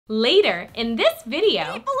Later in this video.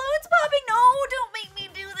 Hey, balloons popping! No, don't make me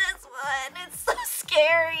do this one. It's so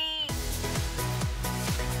scary.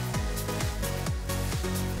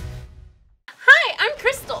 Hi, I'm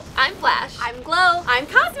Crystal. I'm Flash. I'm Glow. I'm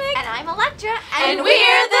Cosmic. And I'm Electra. And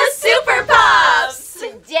we're the SuperPops.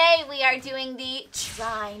 Today we are doing the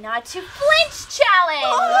Try Not To Flinch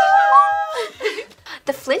Challenge.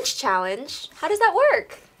 The flinch challenge? How does that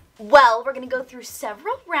work? Well, we're gonna go through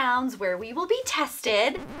several rounds where we will be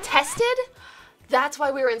tested. Tested? That's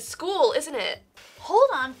why we were in school, isn't it?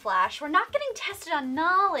 Hold on, Flash. We're not getting tested on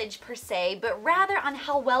knowledge per se, but rather on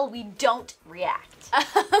how well we don't react.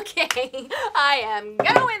 Okay, I am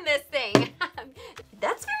gonna win this thing.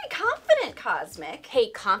 That's very confident, Cosmic.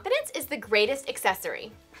 Hey, confidence is the greatest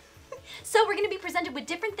accessory. So we're gonna be presented with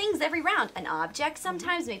different things every round. An object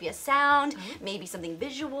sometimes, maybe a sound, maybe something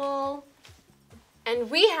visual.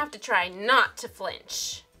 And we have to try not to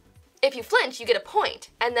flinch. If you flinch, you get a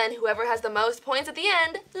point, and then whoever has the most points at the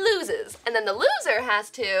end loses. And then the loser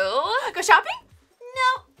has to go shopping?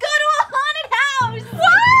 No, go to a haunted house!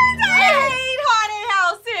 What? I hate haunted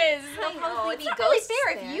houses! I know, it's Be not really ghosts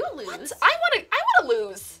fair there. if you lose. What? I wanna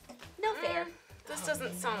lose. No fair. This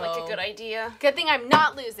doesn't sound like a good idea. Good thing I'm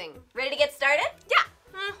not losing. Ready to get started? Yeah.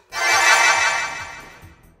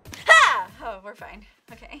 Ha! Oh, we're fine.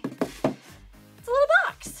 Okay. It's a little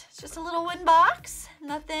box. It's just a little wooden box.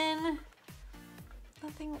 Nothing.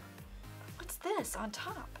 What's this on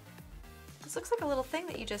top? This looks like a little thing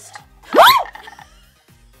that you just.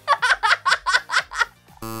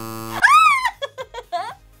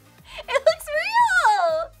 It looks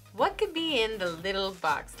real! What could be in the little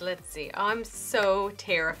box? Let's see. Oh, I'm so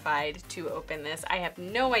terrified to open this. I have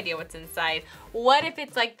no idea what's inside. What if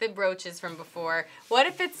it's like the brooches from before? What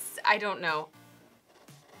if it's, I don't know.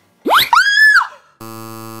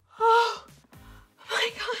 Oh my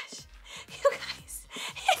gosh. You guys,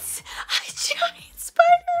 it's a giant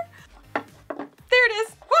spider. There it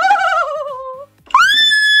is. Whoa!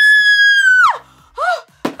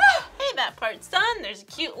 Hey, that part's done. There's a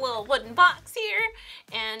cute little wooden box here,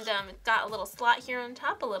 and it's got a little slot here on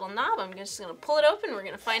top, a little knob. I'm just gonna pull it open. We're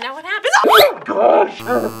gonna find out what happens. Oh gosh!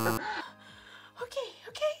 Okay,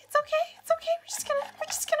 it's okay. We're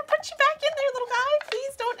just gonna put you back in there, little guy.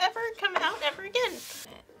 Please don't ever come out ever again.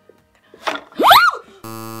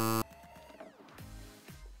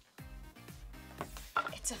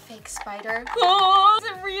 It's a fake spider. Oh, is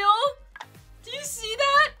it real? Do you see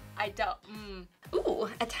that? I don't. Ooh,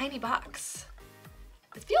 a tiny box.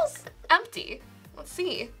 It feels empty. Let's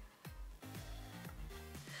see.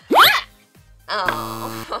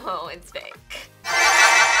 Oh, it's fake.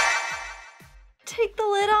 Take the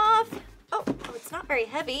lid off. Oh, it's not very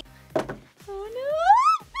heavy. Oh no!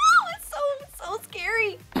 No, it's so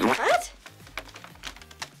scary. What?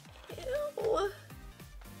 Ew.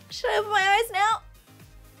 Should I open my eyes now?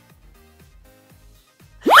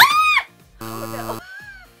 Oh no.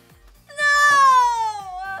 No!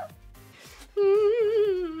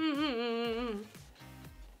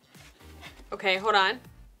 Okay, hold on.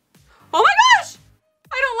 Oh my gosh!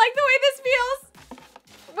 I don't like the way this feels.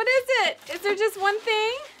 What is it? Is there just one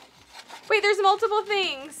thing? Wait, there's multiple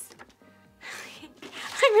things.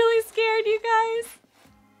 I'm really scared, you guys.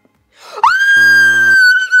 Oh my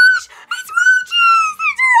gosh! It's roaches!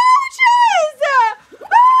 It's roaches!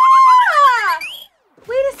 Ah!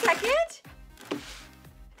 Wait a second.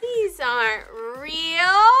 These aren't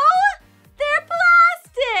real. They're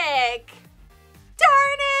plastic.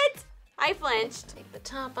 Darn it! I flinched. Take the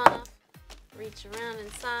top off. Reach around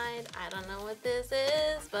inside. I don't know what this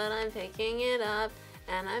is, but I'm picking it up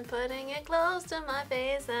and I'm putting it close to my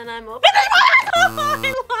face and I'm opening my eyes.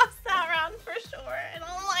 I lost that round for sure. I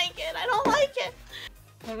don't like it. I don't like it.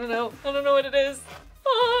 I don't know what it is.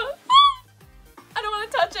 I don't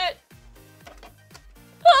want to touch it.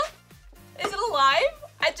 Is it alive?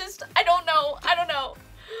 I don't know.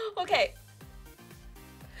 Okay.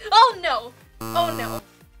 Oh no.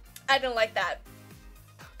 I don't like that.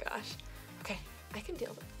 Oh gosh. Okay, I can deal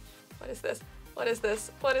with it. What is this? What is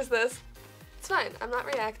this? What is this? It's fine, I'm not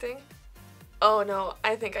reacting. Oh no,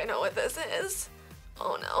 I think I know what this is.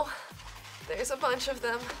 Oh no, there's a bunch of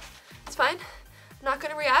them. It's fine, I'm not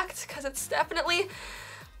gonna react because it's definitely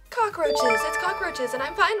cockroaches. It's cockroaches and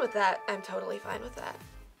I'm fine with that. I'm totally fine with that.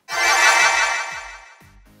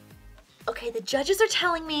 Okay, the judges are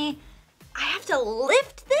telling me I have to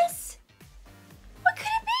lift this? What could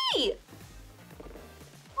it be?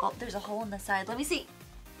 Oh, there's a hole in the side. Let me see.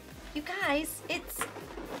 You guys, it's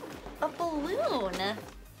a balloon.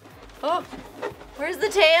 Oh, where's the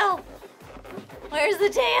tail? Where's the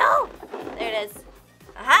tail? There it is.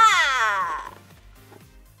 Aha!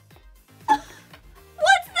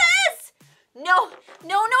 What's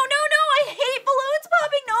No, no, no, no! I hate balloons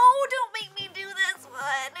popping! No, don't make me do this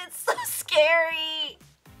one! It's so scary!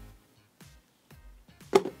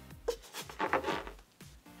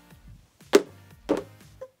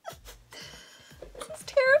 It's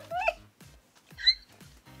terrifying.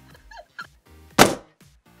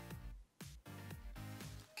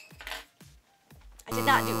 I did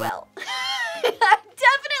not do well. I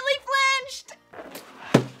definitely flinched!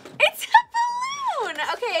 It's a balloon!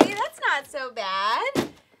 Okay, that's not so bad.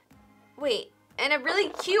 Wait, and a really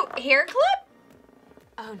cute hair clip?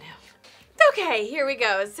 Oh no. Okay, here we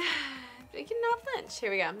go. We cannot flinch.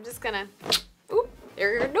 Here we go. I'm just gonna, oop,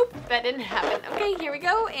 nope, that didn't happen. Okay, here we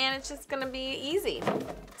go, and it's just gonna be easy.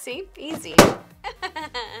 See, easy.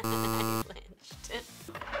 I flinched.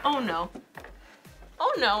 Oh no.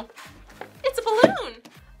 Oh no. It's a balloon.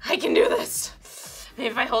 I can do this. Maybe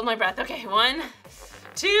if I hold my breath. Okay, 1,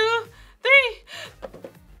 2, 3.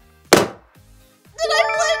 Did I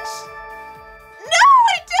flinch? No,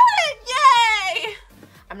 I did it! Yay!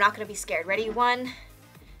 I'm not gonna be scared. Ready? 1,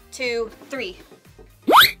 2, 3.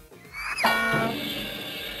 I'm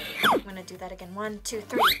gonna do that again. 1, 2,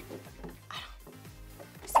 3.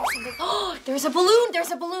 Is there something? Oh, there's a balloon!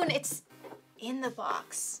 There's a balloon! It's in the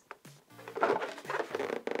box.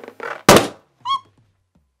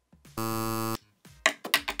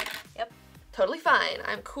 Yep, totally fine.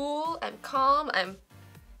 I'm cool, I'm calm, I'm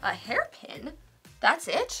a hairpin. That's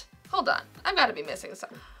it? Hold on, I've gotta be missing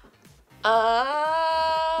something.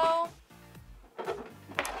 Oh,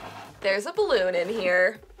 there's a balloon in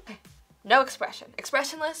here. No expression,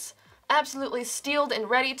 expressionless, absolutely steeled and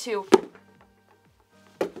ready to.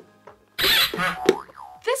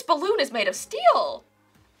 This balloon is made of steel.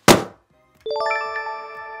 Did I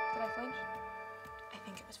flinch? I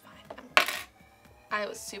think it was fine. I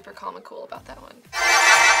was super calm and cool about that one.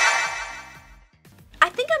 I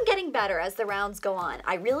think I'm getting better as the rounds go on.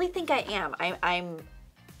 I really think I am. I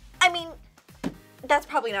mean, that's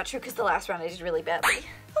probably not true because the last round I did really badly.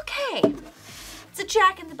 Okay, it's a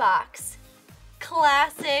Jack in the Box.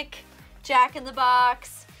 Classic Jack in the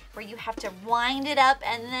Box where you have to wind it up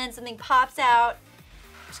and then something pops out.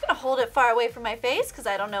 I'm just gonna hold it far away from my face because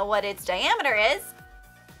I don't know what its diameter is.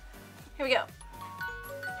 Here we go.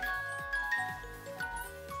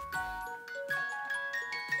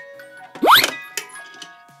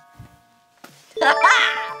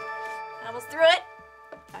 I almost threw it.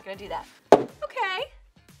 Not gonna do that. Okay.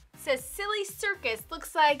 It says silly circus.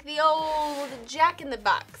 Looks like the old Jack in the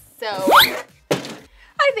Box. So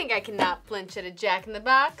I think I cannot flinch at a Jack in the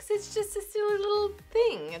Box. It's just a silly little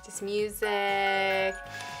thing. It's just music,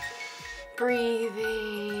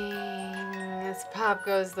 breathing. As pop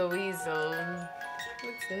goes the weasel.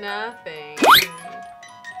 It's nothing.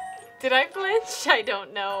 Did I flinch? I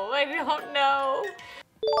don't know. I don't know.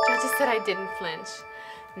 Judges said I didn't flinch.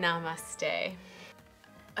 Namaste.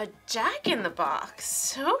 A Jack in the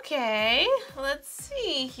Box. Okay, let's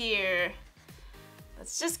see here.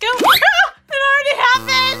 Let's just go. Ah! It already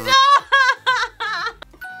happened!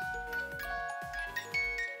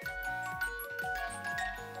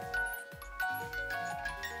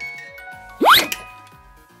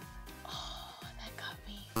 Oh, that got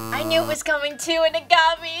me. I knew it was coming too and it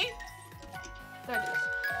got me. There it is.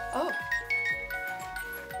 Oh.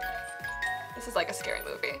 This is like a scary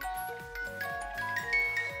movie.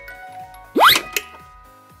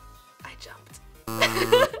 I jumped.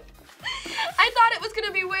 I thought it was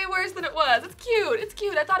gonna be way worse than it was. It's cute, it's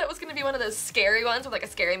cute. I thought it was gonna be one of those scary ones with like a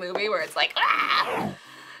scary movie where it's like, ah!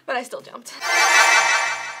 But I still jumped.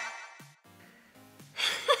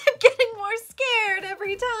 I'm getting more scared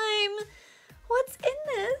every time. What's in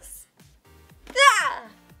this? Ah!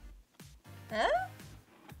 Huh?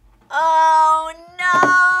 Oh no!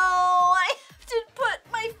 I have to put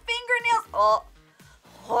my fingernails. Oh.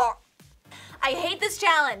 Oh. I hate this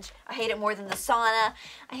challenge. I hate it more than the sauna.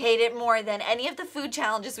 I hate it more than any of the food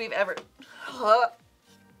challenges we've ever. Oh,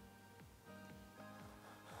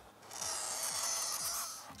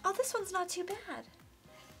 this one's not too bad.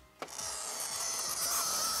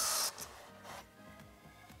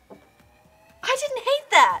 I didn't hate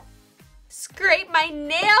that. Scrape my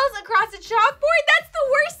nails across a chalkboard? That's the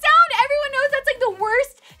worst sound. Everyone knows that's like the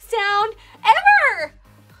worst sound ever.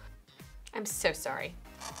 I'm so sorry.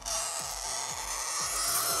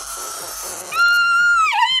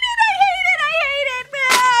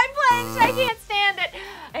 I can't stand it.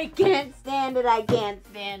 I can't stand it. I can't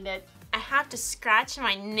stand it. I have to scratch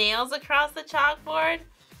my nails across the chalkboard.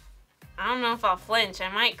 I don't know if I'll flinch. I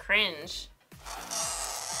might cringe.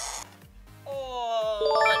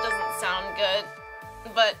 Oh, that doesn't sound good.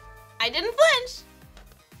 But I didn't flinch.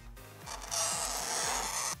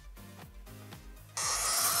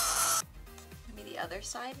 other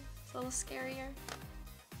side is a little scarier.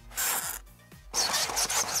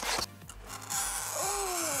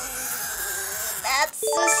 That's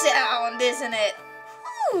the sound, isn't it?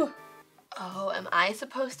 Whew. Oh, am I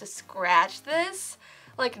supposed to scratch this?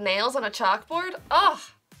 Like nails on a chalkboard? Ugh,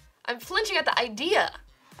 I'm flinching at the idea.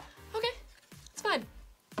 Okay, it's fine.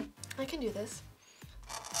 I can do this.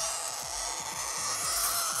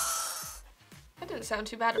 That didn't sound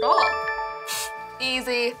too bad at all.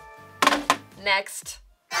 Easy. Next.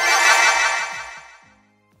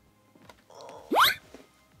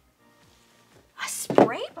 A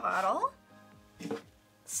spray bottle?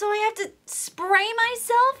 So I have to spray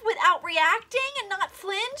myself without reacting and not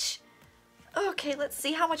flinch? Okay, let's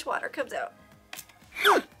see how much water comes out.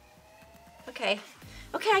 Okay,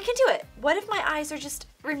 I can do it. What if my eyes are just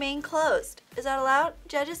remain closed? Is that allowed,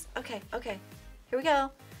 judges? Okay, here we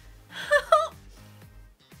go.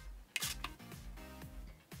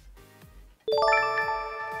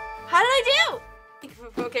 How did I do?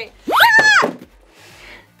 Okay.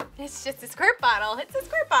 It's just a squirt bottle. It's a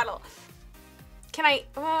squirt bottle. Can I?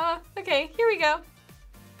 Okay, here we go.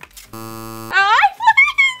 Oh, I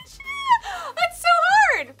flinched! That's so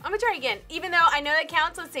hard. I'm gonna try again, even though I know that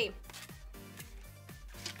counts. Let's see.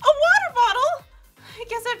 A water bottle? I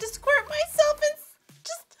guess I have to squirt myself and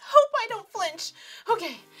just hope I don't flinch.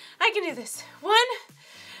 Okay, I can do this. 1,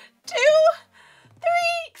 2, 3.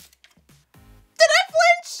 Did I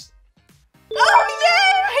flinch? Oh,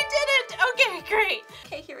 yay! I did it! Okay, great.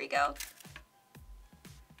 Okay, here we go.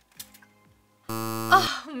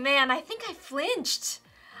 Oh man, I think I flinched.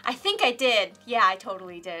 I think I did. Yeah, I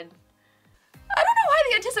totally did. I don't know why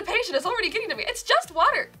the anticipation is already getting to me. It's just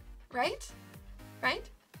water, right? Right?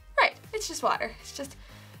 Right, it's just water. It's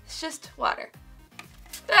just water.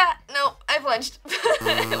 Ah, no, I flinched.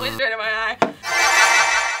 It went straight in my eye.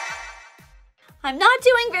 I'm not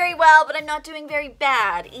doing very well, but I'm not doing very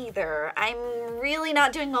bad either. I'm really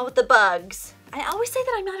not doing well with the bugs. I always say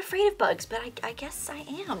that I'm not afraid of bugs, but I guess I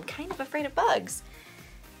am kind of afraid of bugs.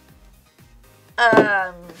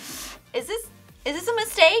 Is this a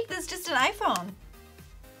mistake? This is just an iPhone.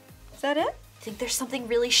 Is that it? I think there's something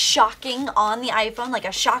really shocking on the iPhone, like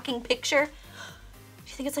a shocking picture. Do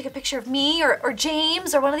you think it's like a picture of me or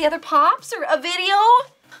James or one of the other pops or a video?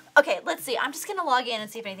 Okay, let's see. I'm just gonna log in and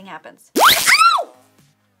see if anything happens. Ow!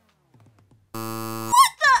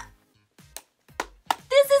 What the?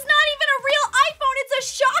 This is not even a real iPhone. It's a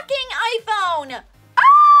shocking iPhone.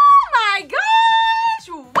 Oh my gosh!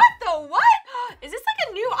 What the what? Is this like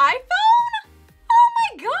a new iPhone? Oh my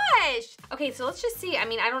gosh! Okay, so let's just see. I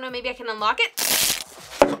mean, I don't know. Maybe I can unlock it.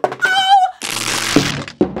 Oh!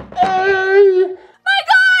 My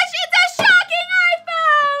gosh! It's a shocking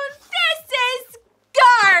iPhone! This is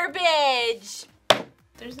garbage!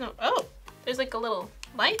 There's no, oh, there's like a little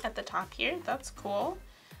light at the top here. That's cool.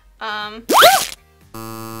 The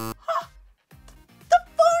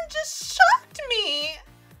phone just shocked me.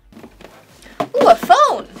 Ooh, a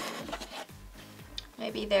phone.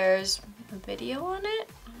 Maybe there's a video on it?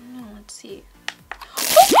 I don't know. Let's see.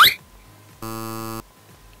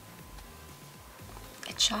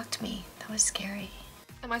 It shocked me. That was scary.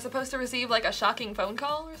 Am I supposed to receive like a shocking phone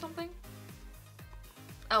call or something?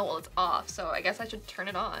 Oh, well, it's off, so I guess I should turn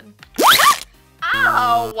it on.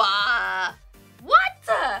 Ow! What?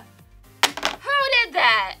 Who did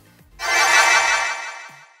that? I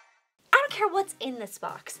don't care what's in this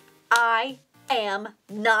box. I am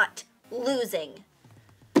not losing.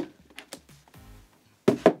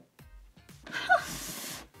 A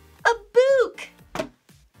book.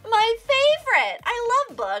 My favorite. I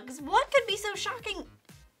love bugs. What could be so shocking?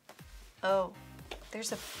 Oh,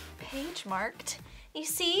 there's a page marked. You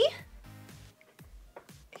see?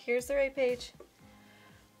 Here's the right page.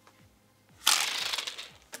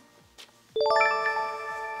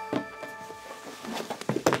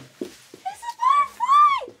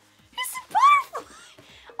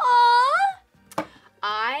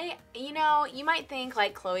 You might think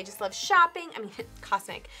like Chloe just loves shopping. I mean,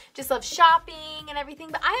 Cosmic just loves shopping and everything,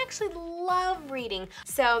 but I actually love reading.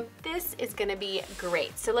 So this is gonna be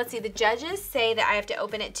great. So let's see, the judges say that I have to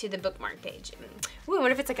open it to the bookmark page. Ooh, I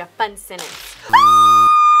wonder if it's like a fun sentence. What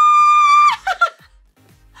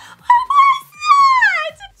was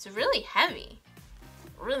that? It's really heavy.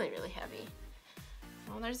 Really, really heavy.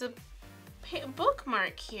 Well, there's a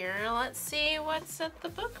bookmark here. Let's see what's at the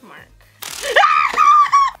bookmark.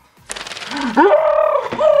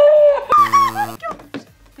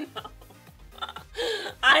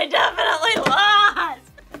 I definitely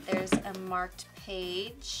lost. There's a marked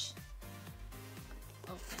page.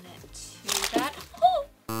 Open it to that. Oh!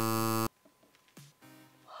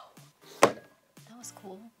 Whoa. That was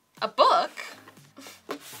cool. A book?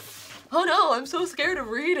 Oh no, I'm so scared of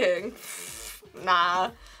reading.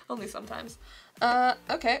 Nah, only sometimes.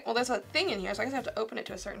 Okay, well there's a thing in here, so I guess I have to open it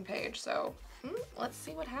to a certain page, so let's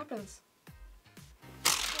see what happens.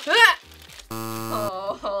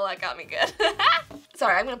 Oh, that got me good.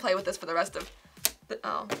 Sorry, I'm gonna play with this for the rest of the,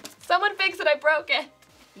 oh. Someone fix it, I broke it.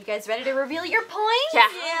 You guys ready to reveal your points? Yeah.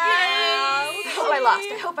 Yes. I hope I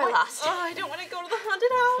lost, I hope I lost. Oh, I don't want to go to the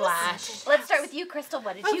haunted house. Flash. Let's start with you, Crystal.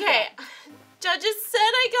 What did you Okay. get? Judges said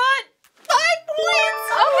I got 5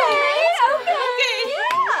 points. Okay. Yeah. Okay.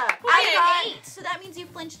 I got 8, so that means you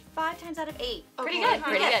flinched 5 times out of 8. Pretty Okay. good,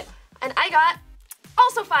 pretty good. And I got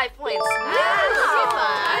also 5 points. We're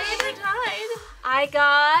tied. I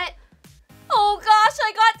got, oh gosh,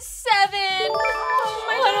 I got 7. Oh,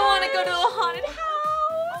 I don't want to go to the haunted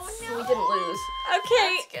house. So we didn't lose.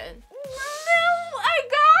 Okay. That's good. No, I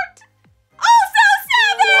got also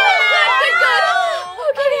 7.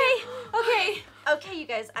 Good. Okay. Okay, you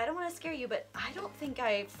guys, I don't want to scare you, but I don't think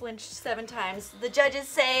I flinched 7 times. The judges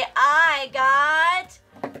say I got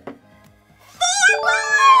 4 points!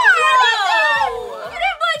 You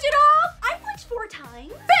didn't flinch at all? I flinched 4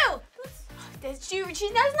 times. Boo!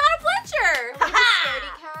 She's not a flincher.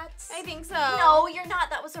 Scaredy cats. I think so. No, you're not.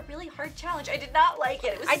 That was a really hard challenge. I did not like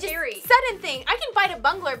it. It was scary. Sudden thing. I can fight a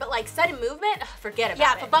bungler, but like sudden movement, ugh, forget about it.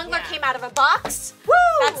 Yeah, if a bungler came out of a box, Woo!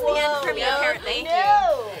 that's the end for me, apparently.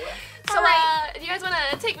 No. So, do you guys want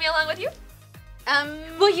to take me along with you?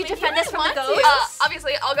 Will you defend us from the want to. ghosts?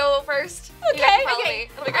 Obviously, I'll go first. You guys Okay, can follow okay. me.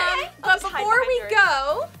 It'll be great. But before we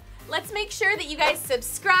go, let's make sure that you guys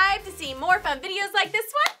subscribe to see more fun videos like this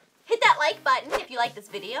one. Hit that like button if you like this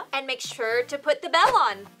video. And make sure to put the bell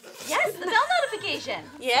on. Yes, the bell notification.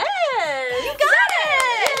 Yes! You got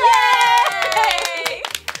it! Yay!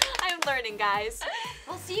 I'm learning, guys.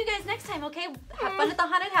 We'll see you guys next time, okay? Have fun at the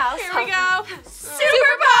haunted house. Here we go.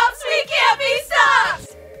 SuperPops, we can't be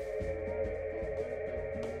stopped!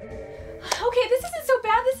 Okay, this isn't so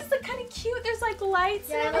bad. This is like kind of cute. There's like lights.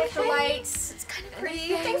 Yeah, I and like the everything. lights. It's kind of pretty.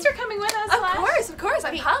 Thanks for coming with us, Of Flash. course,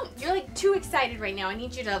 I'm pumped. You're like too excited right now. I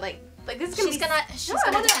need you to like this is She's gonna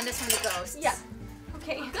defend us from the ghosts. Yeah.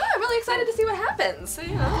 Okay. Good, I'm really excited to see what happens. So,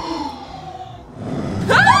 you know.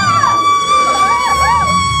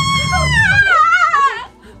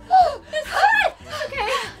 Okay.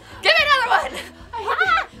 Give me another one.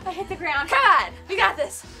 I hit the ground. Come on, we got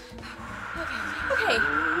this. Okay.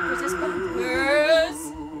 Where's this one? Where's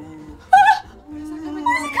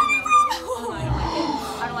that coming from? Oh,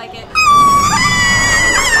 I don't like it.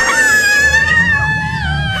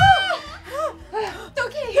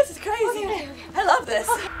 Okay, this is crazy. Okay. I love this.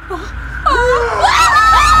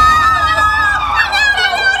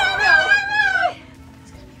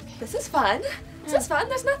 This is fun. This is fun.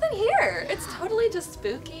 There's nothing here. It's totally just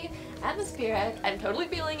spooky, atmospheric. I'm totally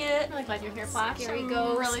feeling it. I'm really glad you're here, Flash. Scary I'm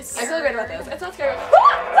ghosts. really I scared. feel great about this. It's not scary.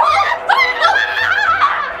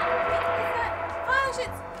 Flash,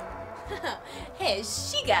 it's... Hey,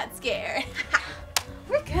 she got scared.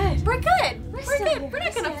 We're good. We're good. We're still good. here. We're not We're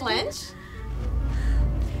gonna still here. flinch.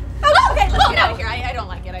 Oh, okay, let's get out of here. I don't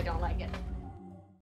like it. I don't like it.